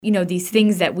these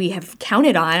things that we have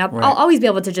counted on. I'll always be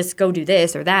able to just go do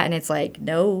this or that. And it's like,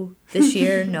 no, this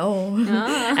year, no,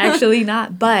 actually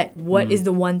not. But what is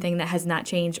the one thing that has not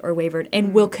changed or wavered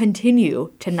and will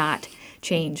continue to not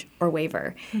change or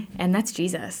waver? And that's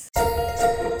Jesus.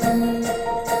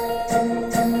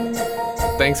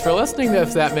 Thanks for listening to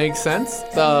If That Makes Sense,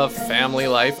 the Family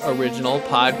Life original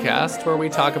podcast where we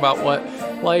talk about what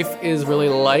life is really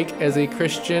like as a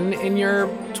Christian in your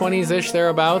 20s-ish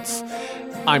thereabouts.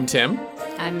 I'm Tim.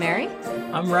 I'm Mary.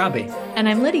 I'm Robbie. And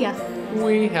I'm Lydia.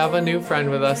 We have a new friend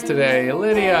with us today,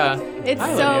 Lydia. It's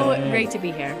Hi, so Lydia. great to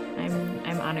be here.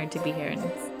 I'm honored to be here, and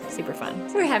it's super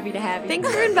fun. We're happy to have you.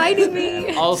 Thanks for inviting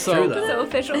me. Also, So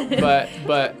official.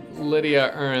 but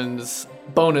Lydia earns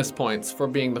bonus points for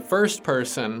being the first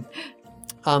person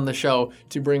on the show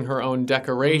to bring her own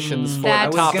decorations for the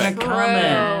That's topic. I was gonna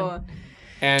comment.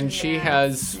 And she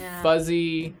has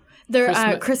fuzzy,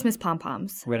 They're Christmas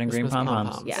pom-poms. Red and green Christmas pom-poms.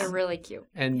 pom-poms. Yeah. They're really cute.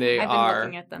 and I've been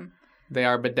looking at them. they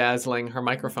are bedazzling her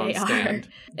microphone They stand.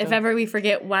 are. If ever we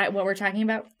forget what we're talking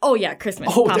about, oh yeah, Christmas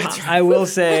Oh, pom-poms. that's right. I will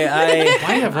say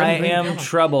have red I and green am pom-poms?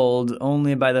 troubled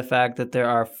only by the fact that there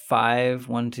are 5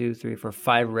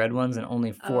 red ones and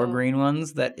only 4 green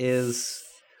ones. That is...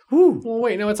 Whew. Well,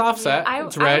 wait, no, it's offset. I-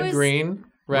 It's I red, was- green,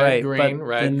 red, Right, green, but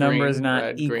red, the number green, is not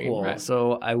red, equal. green, red.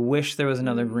 So I wish there was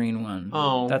another green one.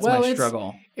 Oh, That's well, my it's-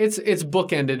 struggle. It's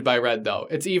bookended by red, though.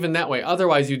 It's even that way.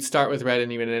 Otherwise, you'd start with red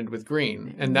and even end with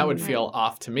green, and that would feel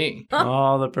off to me.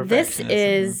 All the This perfectionism.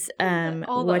 is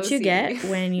All what the you OCD. get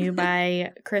when you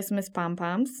buy Christmas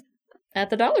pom-poms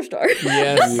at the dollar store.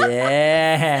 Yes.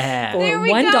 Yeah. For There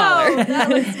we $1. go. That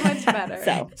looks much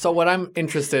better. So what I'm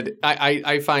interested,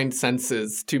 I find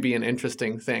senses to be an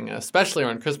interesting thing, especially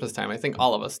around Christmas time. I think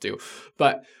all of us do.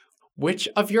 But which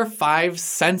of your 5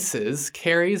 senses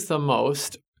carries the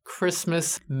most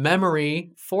Christmas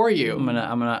memory for you? I'm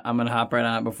gonna hop right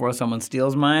on it before someone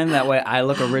steals mine. That way I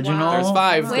look original. There's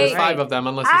 5. There's Wait. 5 of them,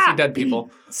 unless you see dead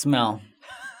people. Smell.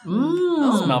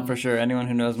 Smell for sure. Anyone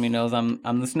who knows me knows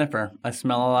I'm the sniffer. I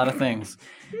smell a lot of things.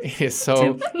 It's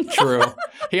so true.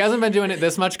 He hasn't been doing it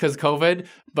this much because COVID,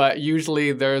 but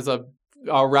usually there's a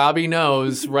Robbie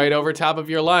nose right over top of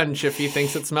your lunch if he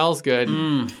thinks it smells good.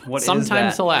 What is Sometimes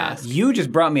that? to last. You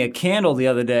just brought me a candle the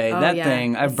other day. Oh, That yeah.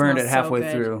 thing, I've It burned it smells so halfway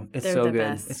good. through. It's They're so the good.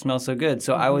 best. It smells so good.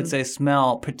 So I would say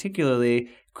smell, particularly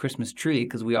Christmas tree,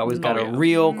 because we always got Oh, a yeah.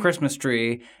 real Christmas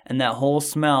tree, and that whole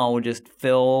smell would just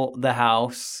fill the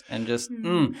house and just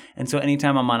And so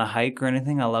anytime I'm on a hike or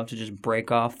anything, I love to just break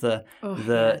off the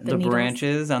the needles.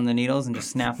 branches on the needles and just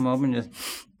snap them open, just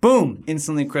boom,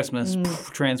 instantly Christmas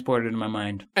transported in my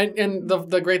mind. And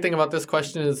the great thing about this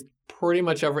question is pretty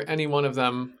much any one of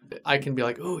them, I can be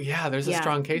like, oh, yeah, there's a Yeah.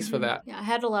 strong case for that. Yeah, I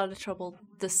had a lot of trouble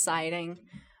deciding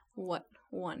what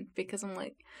one because I'm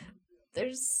like,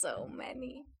 there's so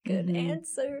many good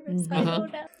answers. I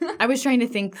don't know. I was trying to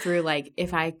think through, like,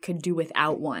 if I could do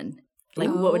without one. Like,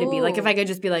 what would it be? Like, if I could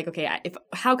just be like, okay,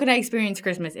 how could I experience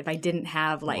Christmas if I didn't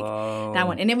have, like, that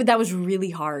one? And that was really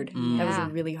hard. That Yeah.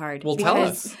 was really hard. Well, tell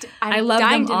because us. I love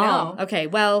dying them to all. know. Okay,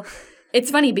 well,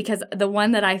 it's funny because the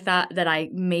one that I thought that I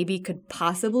maybe could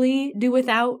possibly do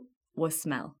without was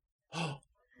smell.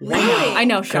 Really? I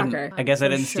know, Couldn't- shocker. I guess I For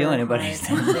didn't steal sure anybody's.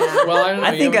 hard. Yeah. Well, I don't know.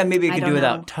 I think you I maybe I could don't do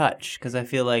without know. touch because I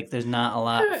feel like there's not a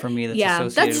lot for me that's Yeah,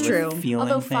 associated that's with true. feeling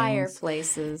Although things.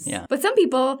 fireplaces. Yeah. But some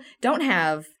people don't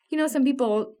have, some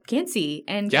people can't see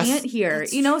and Yes. can't hear,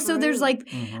 That's so there's true. like,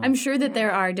 I'm sure that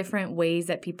there are different ways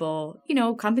that people,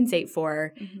 compensate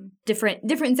for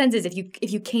different senses. If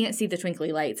you can't see the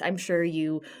twinkly lights, I'm sure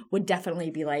you would definitely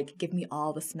be like, give me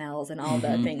all the smells and all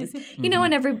the things,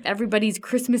 and everybody's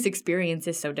Christmas experience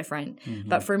is so different.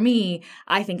 But for me,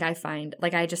 I think I find,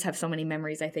 like, I just have so many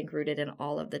memories, I think, rooted in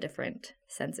all of the different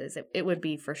senses. It would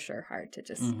be for sure hard to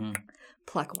just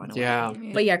pluck one away. Yeah.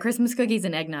 But yeah, Christmas cookies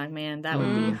and eggnog, man, that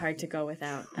would be hard to go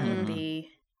without. That would be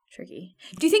tricky.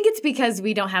 Do you think it's because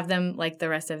we don't have them like the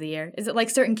rest of the year? Is it like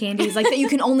certain candies like that you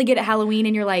can only get at Halloween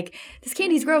and you're like, this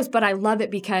candy's gross, but I love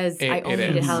it because I only eat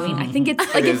is. at Halloween? I think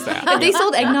it's like is that. if they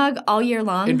sold eggnog all year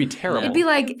long, It'd be terrible. it'd be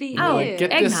like, be oh, weird.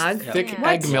 Get eggnog. this thick Yeah.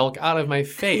 egg milk out of my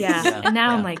face. Yeah. And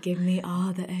now I'm like, give me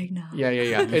all the eggnog. Yeah.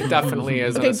 It definitely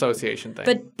is an association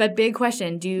thing. But big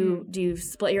question, do you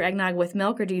split your eggnog with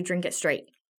milk or do you drink it straight?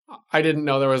 I didn't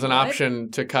know there was an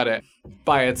option to cut it.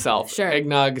 by itself. Sure.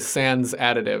 Eggnog sans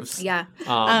additives. Yeah.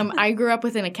 I grew up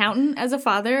with an accountant as a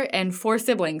father and 4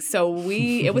 siblings. So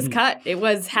it was cut. It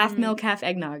was half milk, half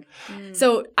eggnog.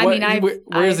 So,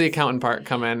 where's the accountant part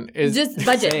come in? Is just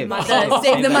budget. Save.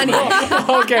 Save the money.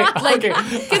 okay.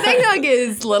 Because eggnog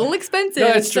is a little expensive.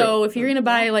 No, that's true. So if you're going to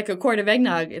buy like a quart of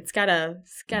eggnog, it's gotta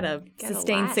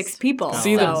sustain last. 6 people.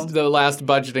 See so. the last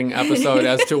budgeting episode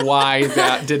as to why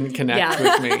that didn't connect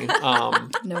with me.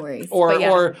 No worries. Or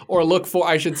look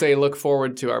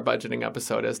forward to our budgeting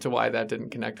episode as to why that didn't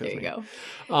connect with me. There you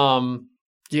go.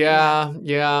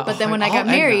 Yeah. But then when I got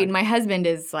married, my husband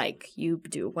is like, "You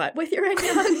do what with your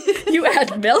eggnog? You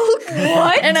add milk?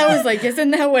 What?" And I was like,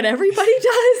 "Isn't that what everybody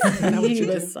does?" And he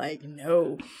was like,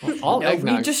 "No, all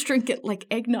eggnog. we just drink it like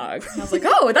eggnog." And I was like,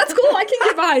 "Oh, that's cool. I can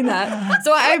get behind that."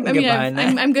 So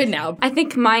I'm good now. I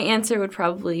think my answer would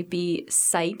probably be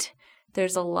sight.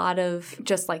 There's a lot of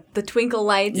just like the twinkle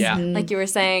lights, like you were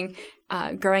saying.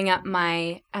 Growing up,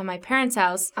 at my parents'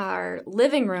 house, our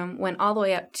living room went all the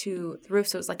way up to the roof,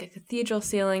 so it was like a cathedral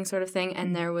ceiling sort of thing,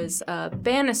 and there was a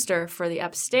banister for the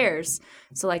upstairs,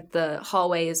 so like the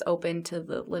hallway is open to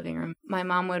the living room. My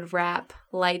mom would wrap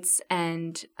lights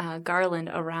and garland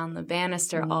around the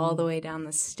banister all the way down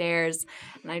the stairs,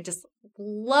 and I just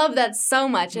love that so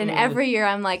much, and every year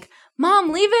I'm like,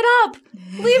 "Mom, leave it up!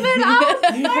 Leave it up!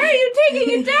 Why are you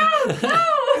taking it down? No!"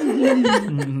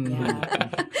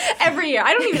 Every year.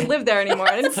 I don't even live there anymore,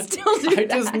 and still do I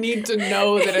just need to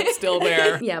know that it's still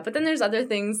there. Yeah, but then there's other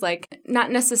things like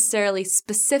not necessarily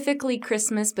specifically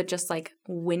Christmas, but just like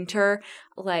winter,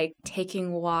 like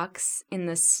taking walks in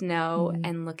the snow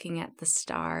and looking at the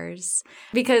stars.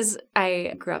 Because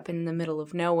I grew up in the middle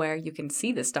of nowhere, you can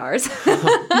see the stars.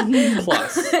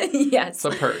 Plus. Yes. It's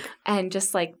a perk. And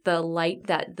just like the light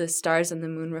that the stars and the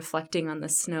moon reflecting on the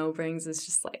snow brings is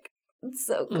just like, it's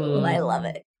so cool. I love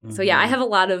it. So yeah, I have a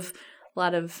lot of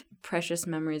precious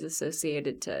memories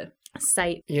associated to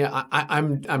sight. Yeah,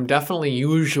 I'm definitely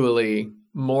usually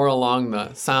more along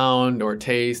the sound or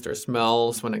taste or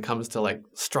smells when it comes to like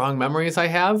strong memories I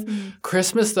have.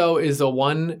 Christmas though is the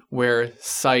one where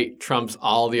sight trumps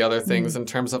all the other things in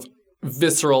terms of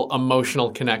visceral emotional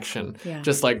connection. Yeah.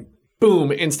 Just like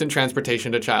boom, instant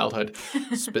transportation to childhood.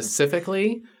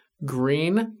 Specifically,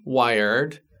 green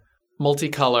wired,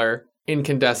 multicolor,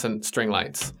 incandescent string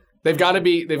lights. They've got to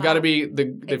be the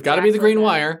green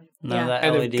wire. No, that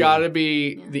And LED. they've got to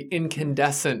be the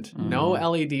incandescent, no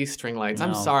LED string lights.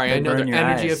 I'm sorry. they I know burn they're your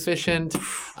energy eyes. efficient.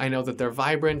 I know that they're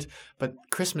vibrant, but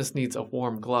Christmas needs a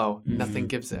warm glow. Nothing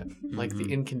gives it like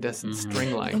the incandescent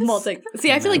string lights.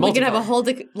 See, I feel like we could have a whole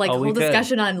we could.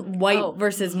 discussion on white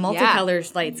versus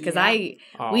multicolor lights because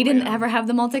we didn't ever have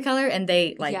the multicolor, and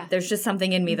they there's just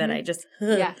something in me that I just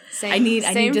same. I need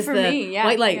Same just for the me. Yeah,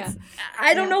 white lights.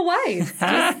 I don't know why. It's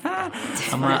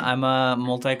just- I'm a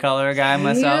multicolor guy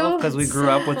myself because we grew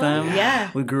up with them.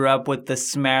 Yeah. We grew up with the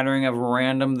smattering of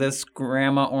random this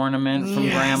grandma ornament from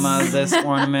grandma, this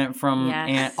ornament from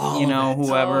Yes. aunt,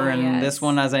 whoever, Oh, and yes. this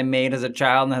one as I made as a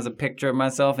child and has a picture of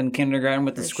myself in kindergarten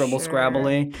with the scribble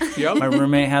scrabbly. Yep. My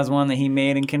roommate has one that he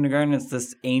made in kindergarten. It's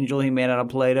this angel he made out of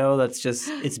Play-Doh that's just,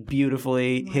 it's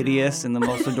beautifully hideous in the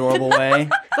most adorable way.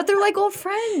 But they're like old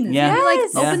friends. Yeah. You like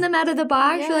Yes. open them out of the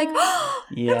box. You're like, oh,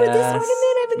 remember this Yes. ornament?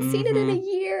 I haven't seen it in a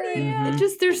year. It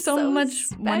just there's so much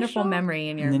special. wonderful memory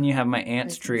in your. And then you have my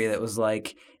aunt's tree that was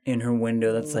like in her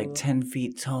window that's like 10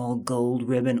 feet tall, gold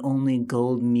ribbon, only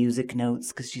gold music notes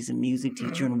because she's a music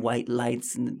teacher and white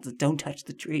lights and it's like, don't touch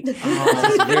the tree.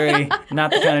 It's very not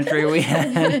the kind of tree we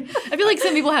had. I feel like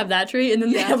some people have that tree, and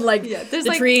then they have like There's the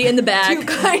like tree in the back two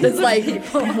kinds that's of like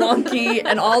wonky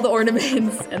and all the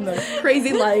ornaments and the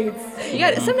crazy lights.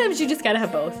 Sometimes you just gotta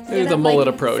have both. You There's gotta the have, mullet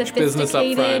approach, business up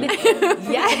front. sophisticated-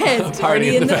 Yes,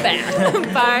 party in the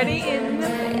back. Party in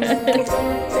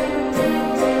the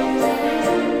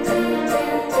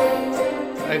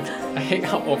I hate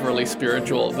how overly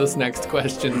spiritual this next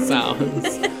question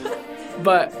sounds.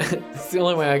 But it's the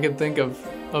only way I can think of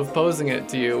posing it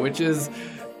to you, which is,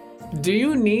 do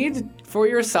you need for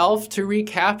yourself to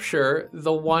recapture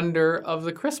the wonder of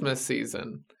the Christmas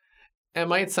season? It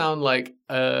might sound like,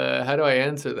 how do I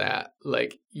answer that?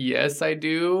 Like, yes, I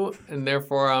do, and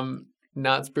therefore I'm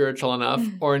not spiritual enough,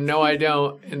 or no, I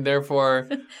don't, and therefore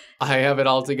I have it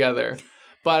all together.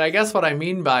 But I guess what I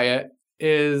mean by it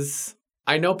is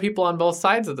I know people on both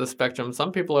sides of the spectrum.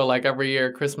 Some people are like, every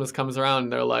year Christmas comes around,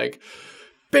 they're like,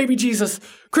 baby Jesus,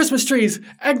 Christmas trees,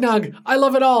 eggnog, I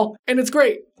love it all, and it's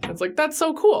great. And it's like, that's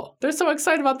so cool. They're so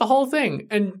excited about the whole thing.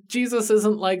 And Jesus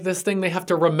isn't like this thing they have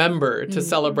to remember to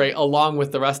celebrate along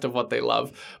with the rest of what they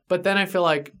love. But then I feel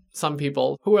like some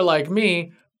people who are like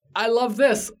me I love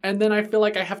this. And then I feel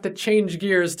like I have to change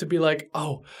gears to be like,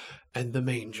 oh, and the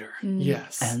manger.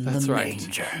 Yes, and that's the right.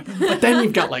 manger. But then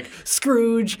you've got like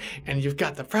Scrooge, and you've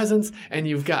got the presents, and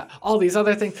you've got all these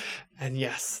other things. And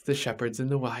yes, the shepherds and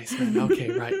the wise men.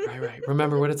 Okay, right.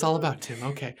 Remember what it's all about, Tim.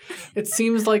 Okay. It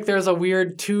seems like there's a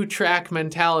weird 2-track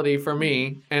mentality for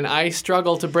me, and I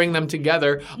struggle to bring them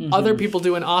together. Mm-hmm. Other people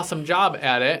do an awesome job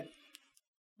at it.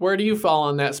 Where do you fall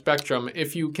on that spectrum,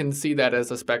 if you can see that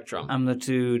as a spectrum? I'm the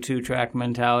two-track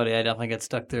mentality. I definitely get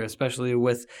stuck there, especially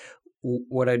with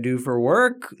what I do for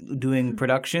work, doing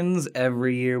productions.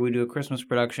 Every year we do a Christmas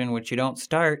production, which you don't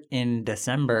start in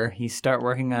December. You start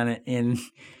working on it in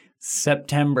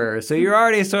September. So you're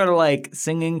already sort of like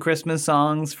singing Christmas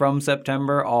songs from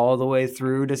September all the way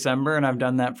through December. And I've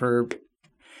done that for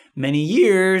many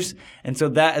years. And so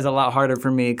that is a lot harder for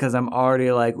me because I'm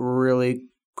already like really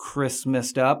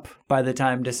Christmased up by the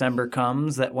time December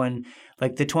comes, that when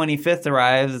like the 25th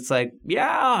arrives, it's like,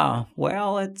 yeah,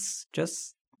 well, it's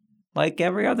just like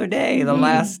every other day, the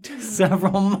last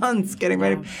several months getting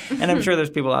ready. And I'm sure there's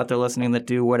people out there listening that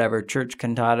do whatever, church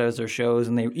cantatas or shows,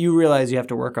 and you realize you have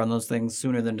to work on those things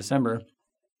sooner than December.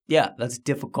 Yeah, that's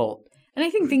difficult. And I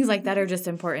think things like that are just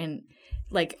important,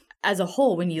 like as a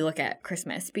whole, when you look at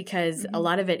Christmas, because a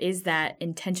lot of it is that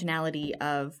intentionality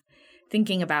of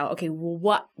thinking about, okay,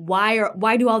 well,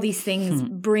 why do all these things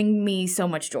bring me so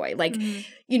much joy? Like,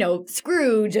 you know,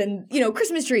 Scrooge and, you know,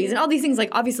 Christmas trees and all these things, like,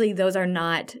 obviously those are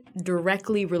not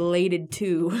directly related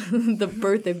to the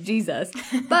birth of Jesus.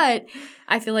 But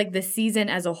I feel like the season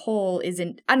as a whole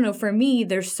isn't, I don't know, for me,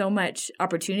 there's so much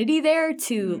opportunity there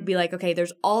to be like, okay,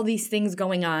 there's all these things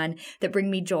going on that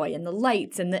bring me joy, and the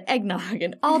lights and the eggnog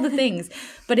and all the things.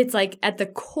 But it's like at the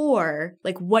core,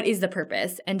 like, what is the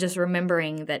purpose? And just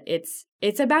remembering that it's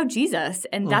about Jesus.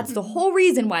 And that's the whole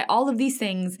reason why all of these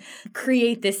things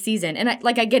create this season. And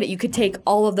I get it. You could take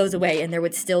all of those away and there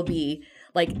would still be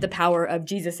like the power of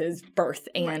Jesus's birth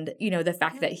and, you know, the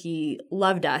fact that he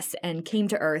loved us and came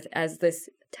to earth as this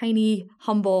tiny,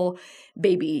 humble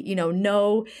baby, you know,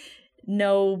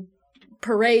 no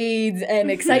parades and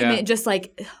excitement, just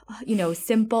like, you know,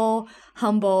 simple,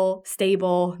 humble,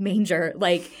 stable manger.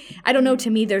 Like, I don't know, to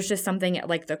me, there's just something at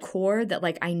like the core that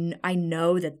like, I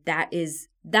know that is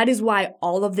why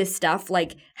all of this stuff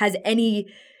like has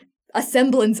a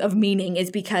semblance of meaning, is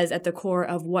because at the core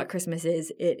of what Christmas is,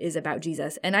 it is about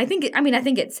Jesus. And I think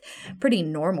it's pretty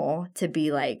normal to be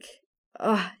like,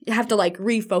 you have to like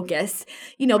refocus,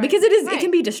 you know, because it can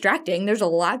be distracting. There's a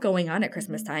lot going on at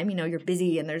Christmas time. You know, you're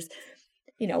busy and there's,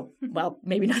 you know, well,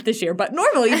 maybe not this year, but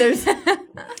normally there's,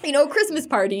 you know, Christmas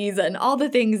parties and all the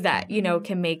things that, you know,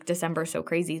 can make December so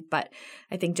crazy. But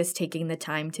I think just taking the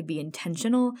time to be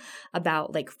intentional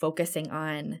about like focusing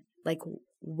on like,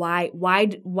 why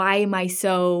am I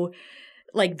so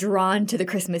like drawn to the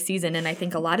Christmas season? And I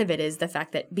think a lot of it is the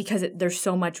fact that because there's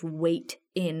so much weight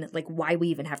in like why we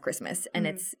even have Christmas. And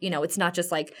it's, you know, it's not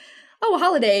just like, oh, a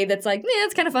holiday that's like,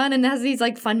 it's kind of fun and has these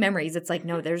like fun memories. It's like,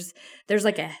 no, there's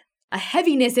like a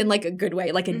heaviness in like a good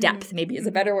way, like a depth maybe is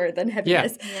a better word than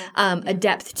heaviness. A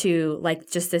depth to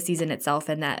like just the season itself,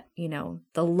 and that, you know,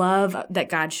 the love that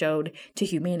God showed to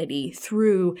humanity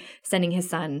through sending his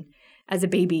son as a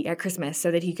baby at Christmas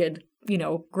so that he could, you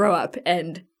know, grow up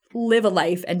and live a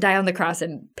life and die on the cross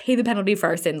and pay the penalty for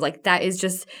our sins. Like, that is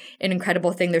just an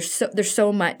incredible thing. There's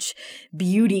so much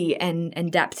beauty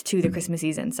and depth to the Christmas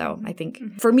season. So I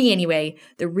think for me anyway,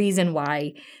 the reason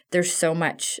why there's so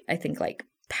much, I think, like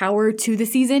power to the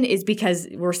season is because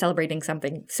we're celebrating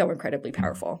something so incredibly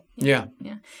powerful. Yeah.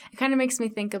 It kind of makes me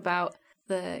think about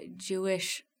the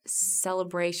Jewish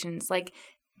celebrations. Like,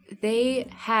 they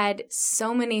had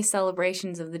so many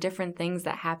celebrations of the different things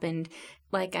that happened.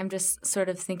 Like, I'm just sort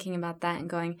of thinking about that and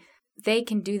going, they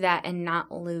can do that and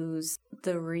not lose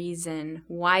the reason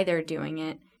why they're doing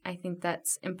it. I think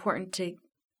that's important to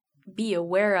be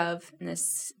aware of in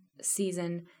this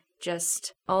season,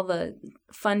 just all the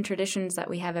fun traditions that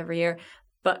we have every year,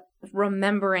 but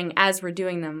remembering as we're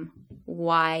doing them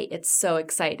why it's so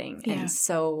exciting and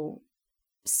so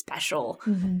special.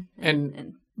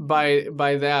 And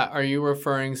by that, are you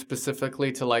referring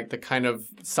specifically to like the kind of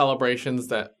celebrations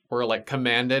that were like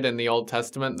commanded in the Old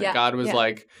Testament that God was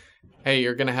like, hey,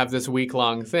 you're going to have this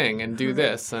week-long thing and do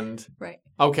this and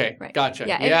okay, gotcha.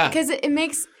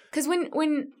 Because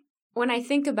when I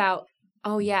think about,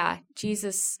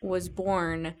 Jesus was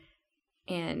born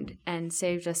and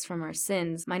saved us from our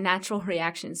sins, my natural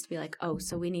reaction is to be like, oh,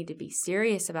 so we need to be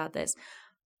serious about this.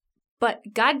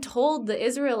 But God told the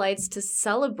Israelites to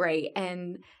celebrate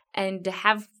and to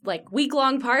have like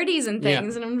week-long parties and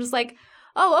things. And I'm just like,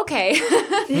 oh, okay.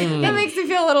 That makes me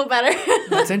feel a little better.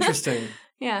 That's interesting.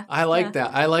 Yeah. I like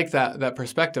that. I like that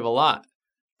perspective a lot.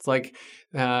 It's like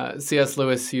C.S.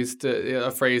 Lewis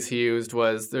a phrase he used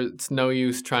was, "There's no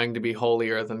use trying to be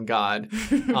holier than God,"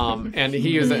 and he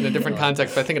used it in a different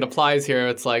context. But I think it applies here.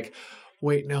 It's like,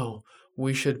 wait, no,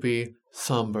 we should be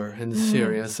somber and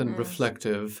serious and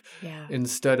reflective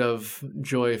instead of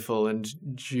joyful and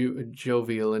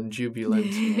jovial and jubilant.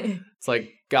 It's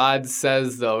like God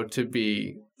says, though, to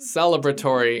be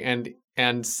celebratory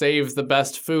and save the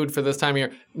best food for this time of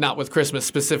year. Not with Christmas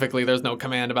specifically, there's no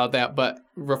command about that, but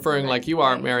referring like you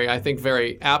are, Mary, I think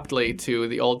very aptly to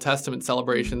the Old Testament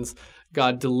celebrations.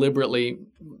 God deliberately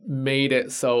made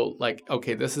it so, like,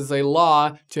 okay, this is a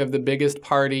law to have the biggest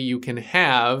party you can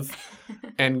have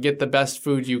and get the best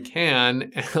food you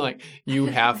can. And, like, you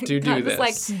have to do this.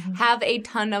 Like, have a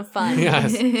ton of fun.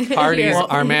 Yes, parties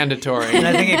are mandatory. And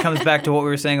I think it comes back to what we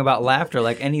were saying about laughter.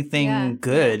 Like, anything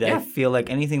good, I feel like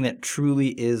anything that truly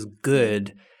is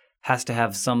good has to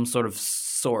have some sort of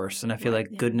source. And I feel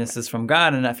like goodness is from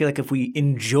God. And I feel like if we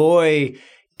enjoy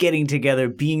getting together,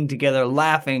 being together,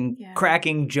 laughing,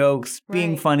 cracking jokes,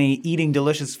 being funny, eating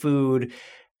delicious food,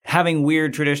 having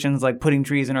weird traditions like putting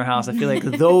trees in our house. I feel like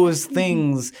those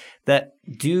things that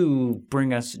do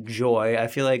bring us joy, I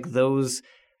feel like those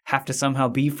have to somehow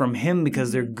be from him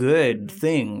because they're good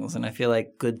things. And I feel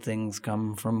like good things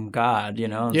come from God, you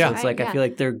know? Yeah. So it's like I feel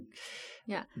like they're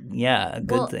a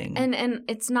good thing. And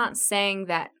it's not saying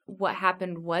that what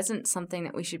happened wasn't something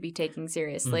that we should be taking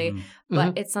seriously,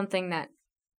 but it's something that,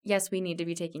 yes, we need to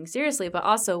be taking seriously, but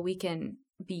also we can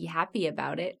be happy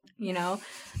about it, you know?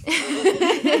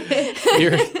 It's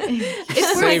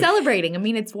worth celebrating. I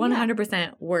mean, it's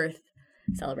 100% worth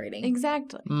celebrating.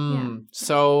 Exactly.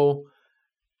 So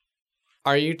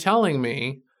are you telling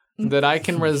me that I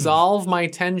can resolve my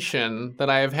tension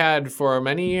that I have had for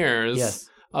many years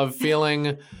of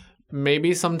feeling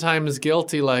maybe sometimes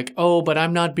guilty, like, oh, but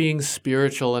I'm not being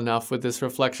spiritual enough with this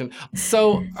reflection.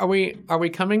 So are we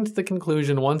coming to the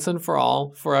conclusion once and for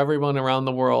all, for everyone around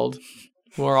the world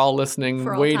who are all listening,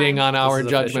 waiting on our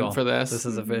judgment for this? This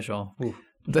is official. Ooh.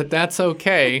 That's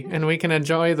okay, and we can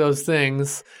enjoy those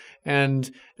things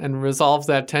and resolve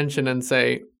that tension and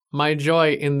say, my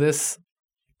joy in this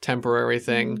temporary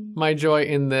thing, my joy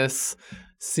in this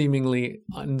seemingly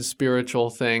unspiritual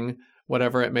thing,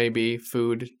 whatever it may be,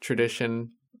 food,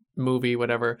 tradition, movie,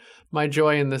 whatever, my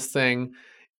joy in this thing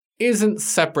isn't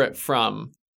separate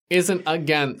from, isn't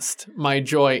against my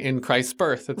joy in Christ's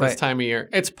birth at this time of year.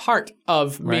 It's part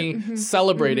of me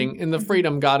celebrating in the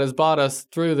freedom God has bought us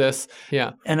through this.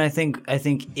 Yeah. And I think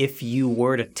if you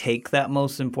were to take that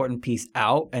most important piece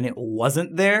out and it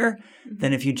wasn't there,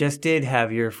 then if you just did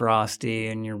have your Frosty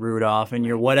and your Rudolph and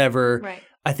your whatever,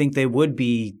 I think they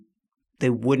wouldn't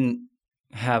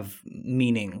have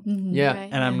meaning. Yeah.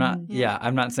 And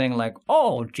I'm not saying like,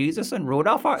 oh, Jesus and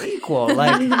Rudolph are equal.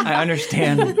 Like, I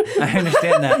understand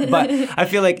that. But I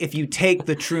feel like if you take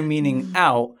the true meaning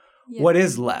out, what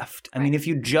is left? I mean, if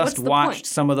you just watched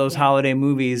some of those holiday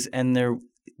movies and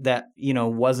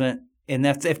wasn't, and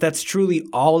if that's truly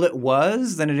all it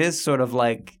was, then it is sort of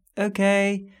like,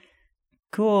 okay,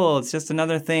 cool, it's just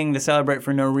another thing to celebrate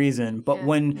for no reason. But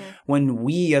when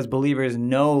we as believers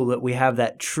know that we have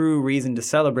that true reason to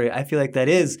celebrate, I feel like that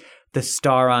is the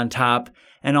star on top,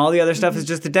 and all the other stuff is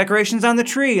just the decorations on the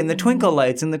tree and the twinkle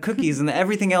lights and the cookies and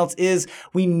everything else is,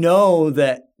 we know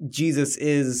that Jesus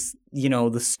is,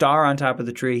 the star on top of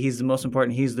the tree. He's the most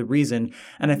important. He's the reason.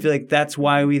 And I feel like that's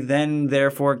why we then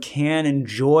therefore can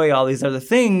enjoy all these other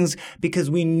things,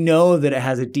 because we know that it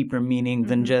has a deeper meaning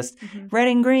than just red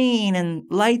and green and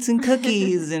lights and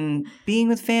cookies and being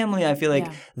with family. I feel like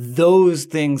those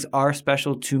things are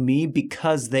special to me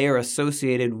because they are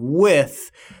associated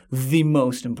with the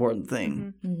most important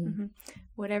thing.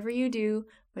 Whatever you do,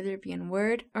 whether it be in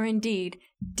word or in deed,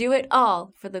 do it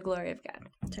all for the glory of God.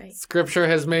 That's right. Scripture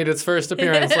has made its first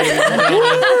appearance, ladies and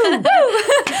gentlemen.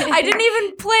 I didn't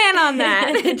even plan on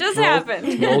that. It just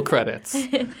happened. Roll credits.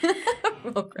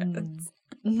 Roll credits.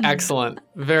 Excellent.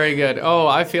 Very good. Oh,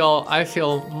 I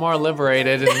feel more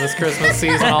liberated in this Christmas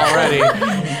season already.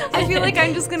 I feel like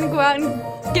I'm just going to go out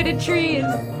and get a tree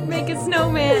and make a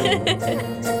snowman.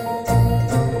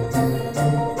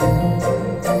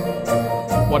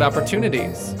 What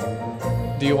opportunities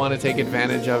do you want to take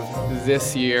advantage of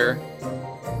this year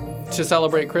to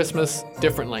celebrate Christmas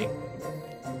differently?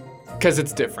 Because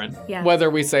it's different. Yeah. Whether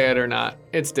we say it or not,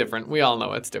 it's different. We all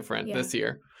know it's different this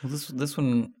year. Well, this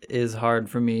one is hard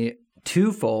for me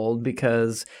twofold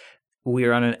because we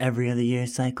are on an every other year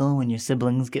cycle when your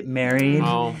siblings get married.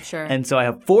 Oh, sure. And so I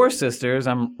have 4 sisters.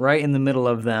 I'm right in the middle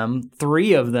of them.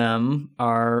 3 of them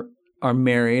are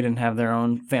married and have their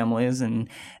own families, and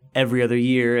every other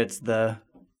year it's the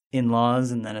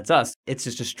in-laws, and then it's us. It's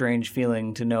just a strange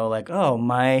feeling to know, like, oh,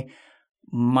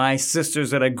 my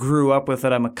sisters that I grew up with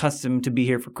that I'm accustomed to be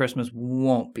here for Christmas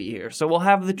won't be here. So we'll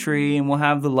have the tree and we'll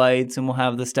have the lights and we'll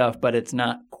have the stuff, but it's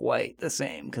not quite the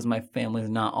same because my family's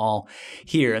not all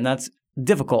here, and that's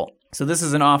difficult. So this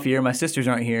is an off year. My sisters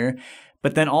aren't here,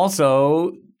 but then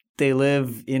also they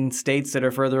live in states that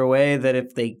are further away that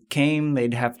if they came,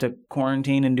 they'd have to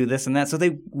quarantine and do this and that. So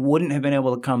they wouldn't have been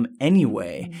able to come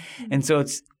anyway. Mm-hmm. And so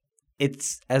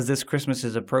it's as this Christmas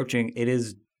is approaching, it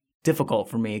is difficult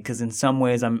for me because in some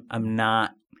ways I'm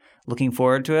not looking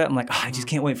forward to it. I'm like, I just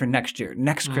can't wait for next year.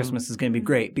 Next Christmas is going to be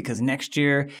great because next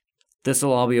year this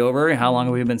will all be over. How long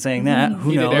have we been saying that?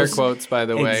 Who knows? Air quotes, by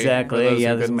the way. Exactly.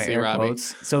 Yeah, those are my air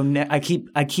quotes. So I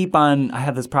keep on. I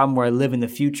have this problem where I live in the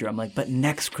future. I'm like, but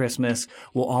next Christmas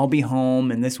we'll all be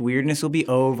home and this weirdness will be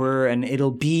over and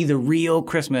it'll be the real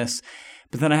Christmas.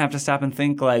 But then I have to stop and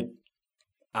think, like,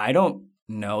 I don't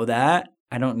know that.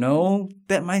 I don't know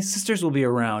that my sisters will be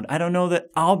around. I don't know that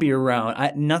I'll be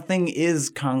around. Nothing is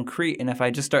concrete. And if I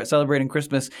just start celebrating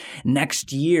Christmas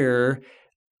next year,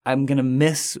 I'm going to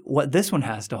miss what this one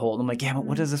has to hold. I'm like, yeah, but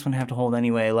what does this one have to hold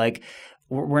anyway? Like,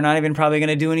 we're not even probably going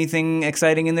to do anything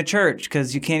exciting in the church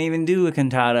because you can't even do a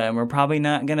cantata. And we're probably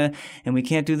not going to, and we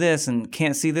can't do this and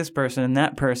can't see this person and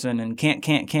that person and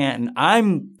can't. And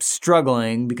I'm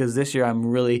struggling because this year I'm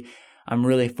really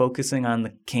focusing on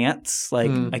the can'ts. Like,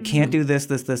 I can't do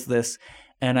this.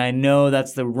 And I know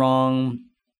that's the wrong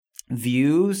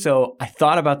view. So I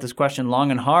thought about this question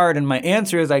long and hard. And my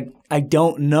answer is I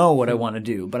don't know what I want to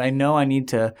do. But I know I need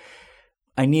to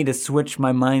switch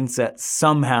my mindset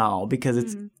somehow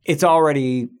because it's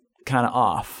already kind of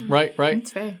off. Right.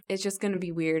 That's fair. It's just going to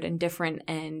be weird and different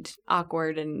and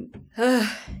awkward. And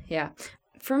yeah.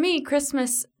 For me,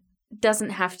 Christmas doesn't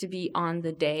have to be on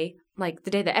the day, like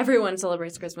the day that everyone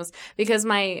celebrates Christmas, because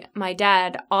my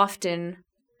dad often,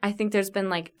 I think there's been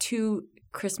like 2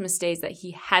 Christmas days that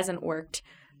he hasn't worked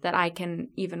that I can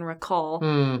even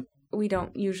recall. We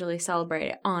don't usually celebrate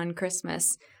it on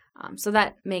Christmas, so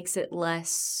that makes it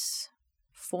less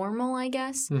formal, I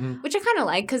guess, which I kind of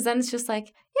like because then it's just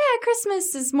like, yeah,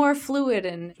 Christmas is more fluid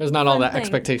and there's not all that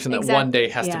expectation that one day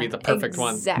has to be the perfect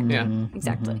one. Exactly. Yeah.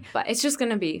 Exactly. But it's just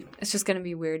gonna be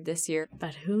weird this year.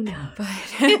 But who knows? Well,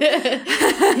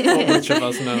 which of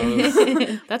us knows?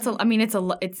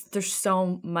 There's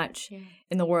so much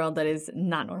in the world that is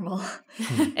not normal,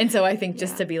 and so I think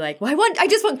just to be like, well, I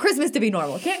just want Christmas to be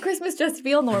normal. Can't Christmas just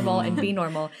feel normal and be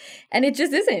normal? And it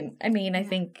just isn't. I mean, I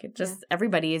think just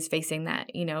everybody is facing that.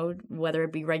 Whether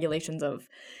it be regulations of,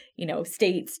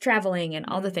 states, traveling, and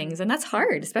all the things. And that's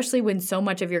hard, especially when so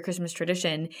much of your Christmas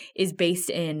tradition is based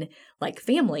in, like,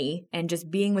 family and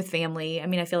just being with family. I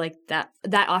mean, I feel like that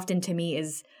often to me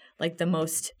is, like, the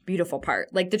most beautiful part.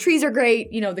 Like, the trees are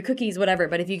great, the cookies, whatever.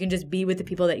 But if you can just be with the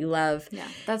people that you love,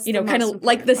 that's kind of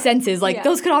like the senses, like,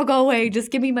 those could all go away.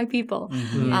 Just give me my people.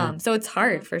 Mm-hmm. So it's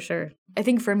hard for sure. I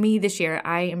think for me this year,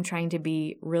 I am trying to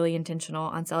be really intentional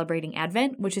on celebrating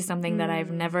Advent, which is something that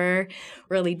I've never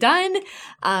really done.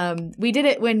 We did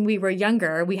it when we were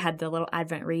younger. We had the little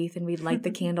Advent wreath and we'd light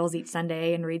the candles each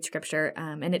Sunday and read scripture.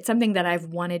 And it's something that I've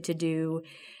wanted to do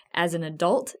as an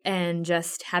adult and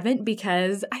just haven't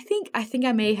because I think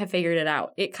I may have figured it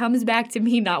out. It comes back to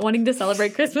me not wanting to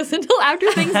celebrate Christmas until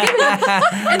after Thanksgiving.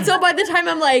 And so by the time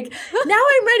I'm like, now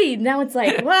I'm ready. Now it's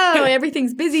like, whoa,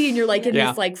 everything's busy and you're like in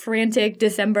this like frantic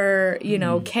December,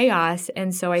 chaos.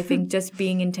 And so I think just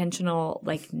being intentional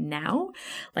like now,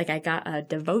 like I got a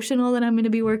devotional that I'm going to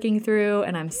be working through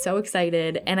and I'm so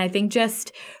excited. And I think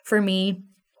just for me,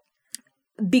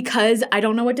 because I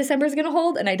don't know what December is going to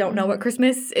hold and I don't know what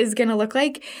Christmas is going to look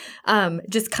like,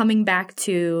 just coming back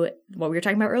to what we were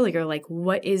talking about earlier, like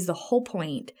what is the whole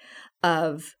point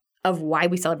of why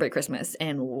we celebrate Christmas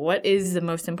and what is the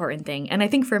most important thing? And I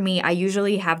think for me, I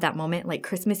usually have that moment like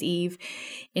Christmas Eve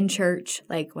in church,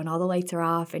 like when all the lights are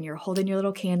off and you're holding your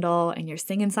little candle and you're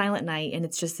singing Silent Night and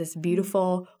it's just this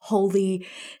beautiful, holy,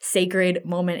 sacred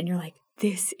moment and you're like,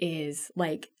 this is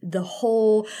like the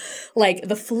whole, like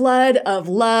the flood of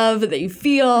love that you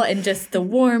feel and just the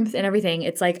warmth and everything.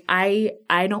 It's like, I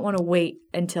don't want to wait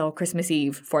until Christmas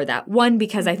Eve for that. One,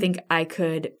 because I think I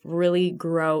could really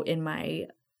grow in my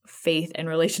faith and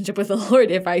relationship with the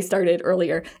Lord if I started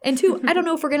earlier. And 2, I don't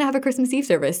know if we're going to have a Christmas Eve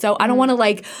service. So I don't want to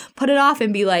like put it off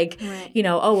and be like,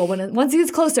 once it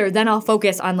gets closer, then I'll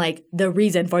focus on like the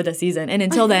reason for the season. And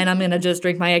until then, I'm going to just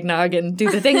drink my eggnog and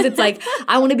do the things. It's like,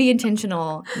 I want to be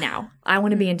intentional now. I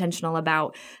want to be intentional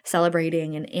about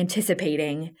celebrating and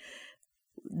anticipating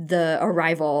the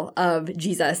arrival of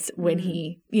Jesus when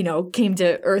he, came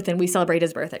to earth and we celebrate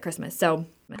his birth at Christmas. So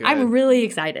Christmas. Good. I'm really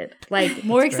excited. Like,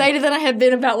 more excited than I have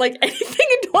been about, like, anything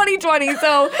in 2020.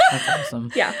 So, That's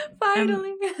awesome. yeah.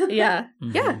 Finally. Yeah.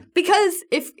 Mhm. Yeah. Because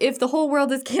if the whole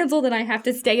world is canceled and I have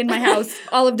to stay in my house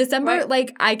all of December, Right.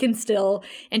 like, I can still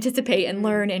anticipate and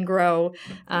learn and grow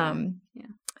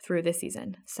through this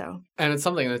season. So, And it's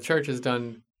something the church has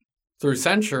done through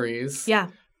centuries. yeah.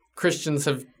 Christians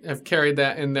have carried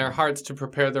that in their hearts to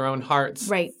prepare their own hearts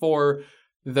Right. for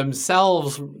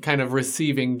themselves kind of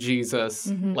receiving Jesus,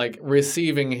 Mhm. like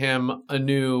receiving him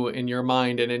anew in your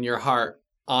mind and in your heart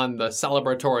on the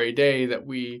celebratory day that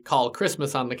we call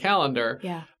Christmas on the calendar.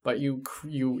 Yeah. But you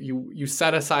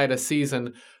set aside a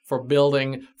season for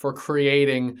building, for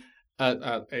creating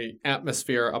a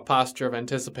atmosphere, a posture of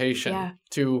anticipation Yeah.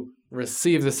 to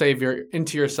receive the Savior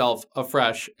into yourself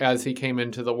afresh as he came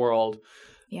into the world.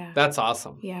 Yeah. That's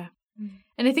awesome. Yeah.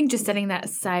 And I think just setting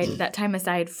that time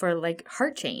aside for like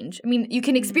heart change. I mean, you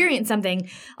can experience something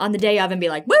on the day of and be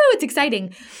like, "Woo, it's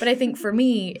exciting." But I think for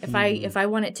me, if I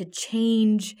want it to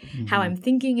change how I'm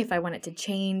thinking, if I want it to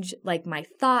change like my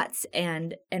thoughts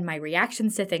and my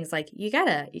reactions to things, like you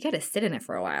gotta sit in it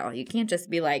for a while. You can't just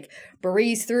be like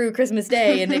breeze through Christmas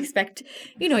Day and expect,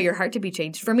 your heart to be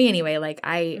changed. For me anyway, like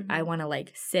I want to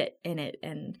like sit in it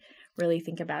and really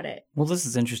think about it. Well, this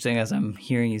is interesting as I'm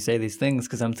hearing you say these things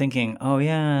because I'm thinking, oh,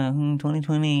 yeah,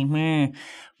 2020, meh.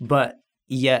 But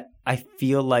yet I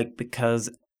feel like because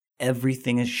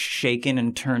everything is shaken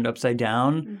and turned upside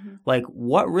down, like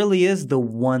what really is the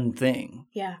one thing?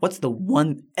 Yeah. What's the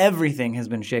one? Everything has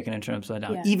been shaken and turned upside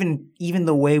down. Yeah. Even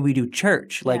the way we do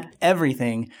church, like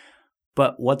everything.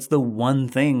 But what's the one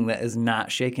thing that is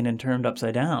not shaken and turned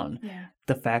upside down? Yeah.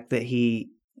 The fact that he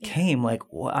came, like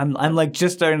I'm like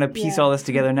just starting to piece all this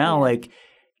together now. Like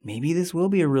maybe this will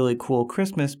be a really cool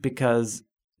Christmas because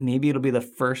maybe it'll be the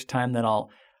first time that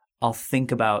I'll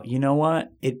think about, you know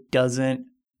what? It doesn't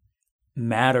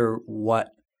matter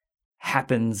what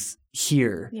happens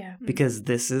here because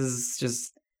this is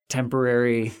just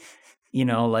temporary,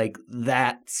 like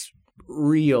that's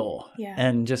real. Yeah.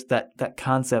 And just that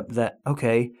concept that,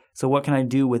 okay, so what can I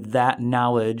do with that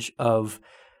knowledge of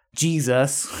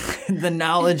Jesus, the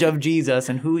knowledge of Jesus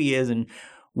and who he is and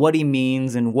what he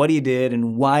means and what he did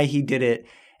and why he did it,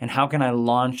 and how can I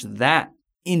launch that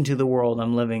into the world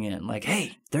I'm living in? Like,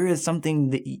 hey, there is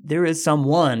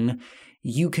someone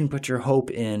you can put your hope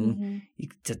in.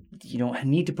 You don't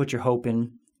need to put your hope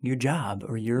in your job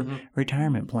or your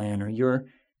retirement plan or your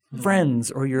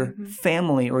friends or your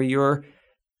family or your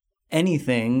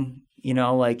anything,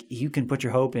 like you can put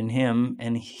your hope in him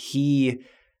and he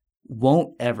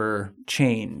won't ever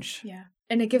change. Yeah.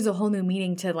 And it gives a whole new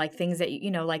meaning to like things that,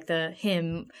 like the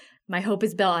hymn, my hope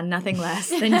is built on nothing less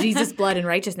than Jesus' blood and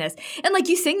righteousness. And like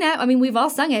you sing that, I mean, we've all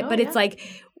sung it, but it's like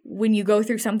when you go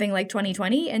through something like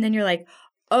 2020 and then you're like,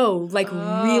 oh,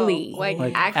 really?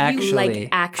 Like actually.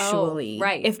 Oh,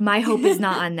 right. If my hope is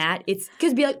not on that, it's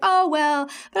because be like, oh, well,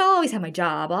 but I'll always have my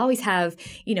job. I'll always have,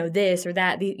 this or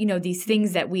that, these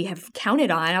things that we have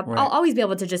counted on. I'll always be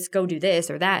able to just go do this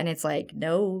or that. And it's like,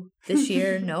 no, this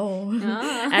year, no,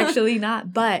 actually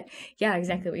not. But yeah,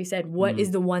 exactly what you said. What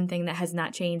is the one thing that has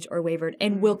not changed or wavered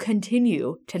and will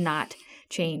continue to not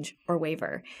change or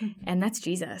waver? And that's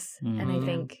Jesus. And I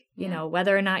think,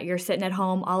 whether or not you're sitting at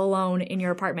home all alone in your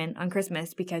apartment on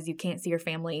Christmas because you can't see your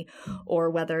family,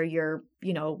 or whether you're,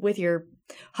 with your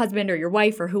husband or your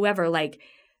wife or whoever, like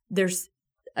there's,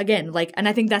 again, like, and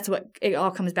I think that's what it all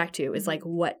comes back to is like,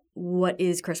 what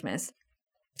is Christmas?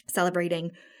 Celebrating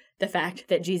the fact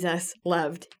that Jesus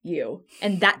loved you.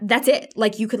 And that's it.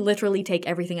 Like you could literally take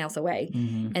everything else away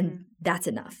and that's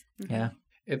enough. Yeah.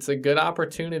 It's a good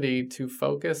opportunity to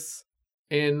focus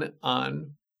in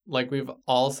on, like we've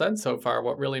all said so far,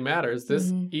 what really matters.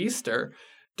 This Easter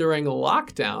during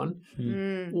lockdown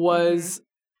was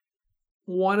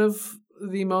one of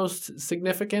the most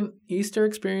significant Easter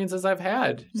experiences I've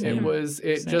had. Same.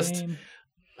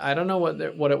 I don't know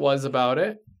what it was about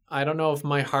it. I don't know if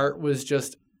my heart was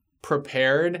just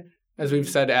prepared. As we've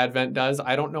said, Advent does.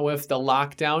 I don't know if the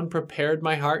lockdown prepared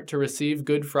my heart to receive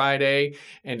Good Friday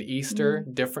and Easter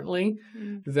differently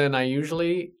than I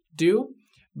usually do.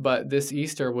 But this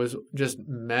Easter was just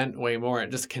meant way more.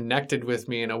 It just connected with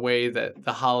me in a way that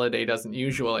the holiday doesn't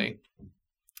usually.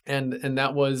 And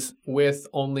that was with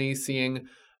only seeing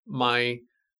my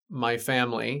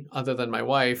family, other than my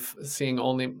wife, seeing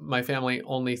only my family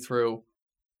only through,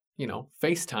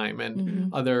 FaceTime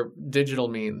and other digital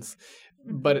means.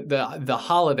 But the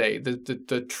holiday,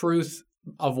 the truth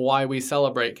of why we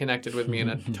celebrate connected with me in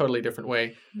a totally different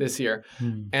way this year.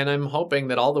 And I'm hoping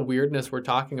that all the weirdness we're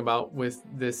talking about with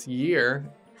this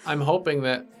year, I'm hoping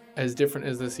that as different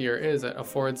as this year is, it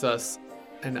affords us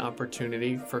an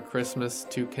opportunity for Christmas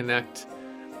to connect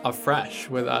afresh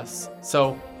with us.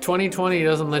 So 2020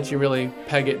 doesn't let you really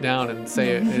peg it down and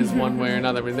say it is one way or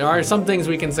another. I mean, there are some things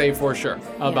we can say for sure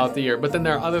about the year, but then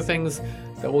there are other things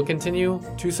that will continue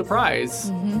to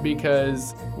surprise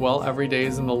because, well, every day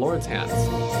is in the Lord's hands.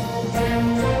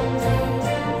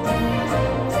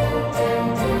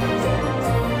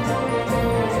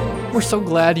 We're so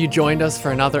glad you joined us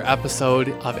for another episode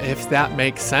of If That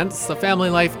Makes Sense, the Family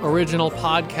Life original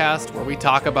podcast where we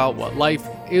talk about what life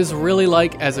is really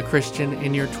like as a Christian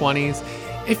in your 20s.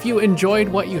 If you enjoyed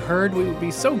what you heard, we would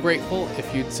be so grateful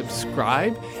if you'd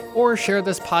subscribe or share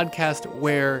this podcast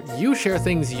where you share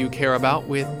things you care about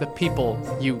with the people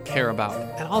you care about.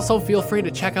 And also feel free to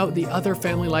check out the other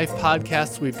Family Life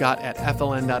podcasts we've got at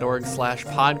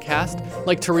fln.org/podcast,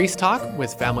 like Therese Talk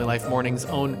with Family Life Morning's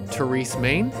own Therese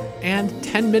Main, and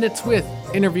 10 Minutes With,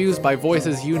 interviews by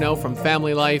voices you know from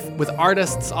Family Life with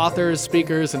artists, authors,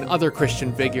 speakers, and other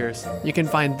Christian figures. You can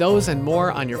find those and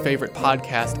more on your favorite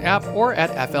podcast app or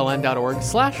at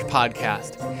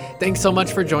fln.org/podcast. Thanks so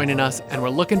much for joining us, and we're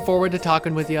looking forward to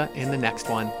talking with you in the next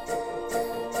one.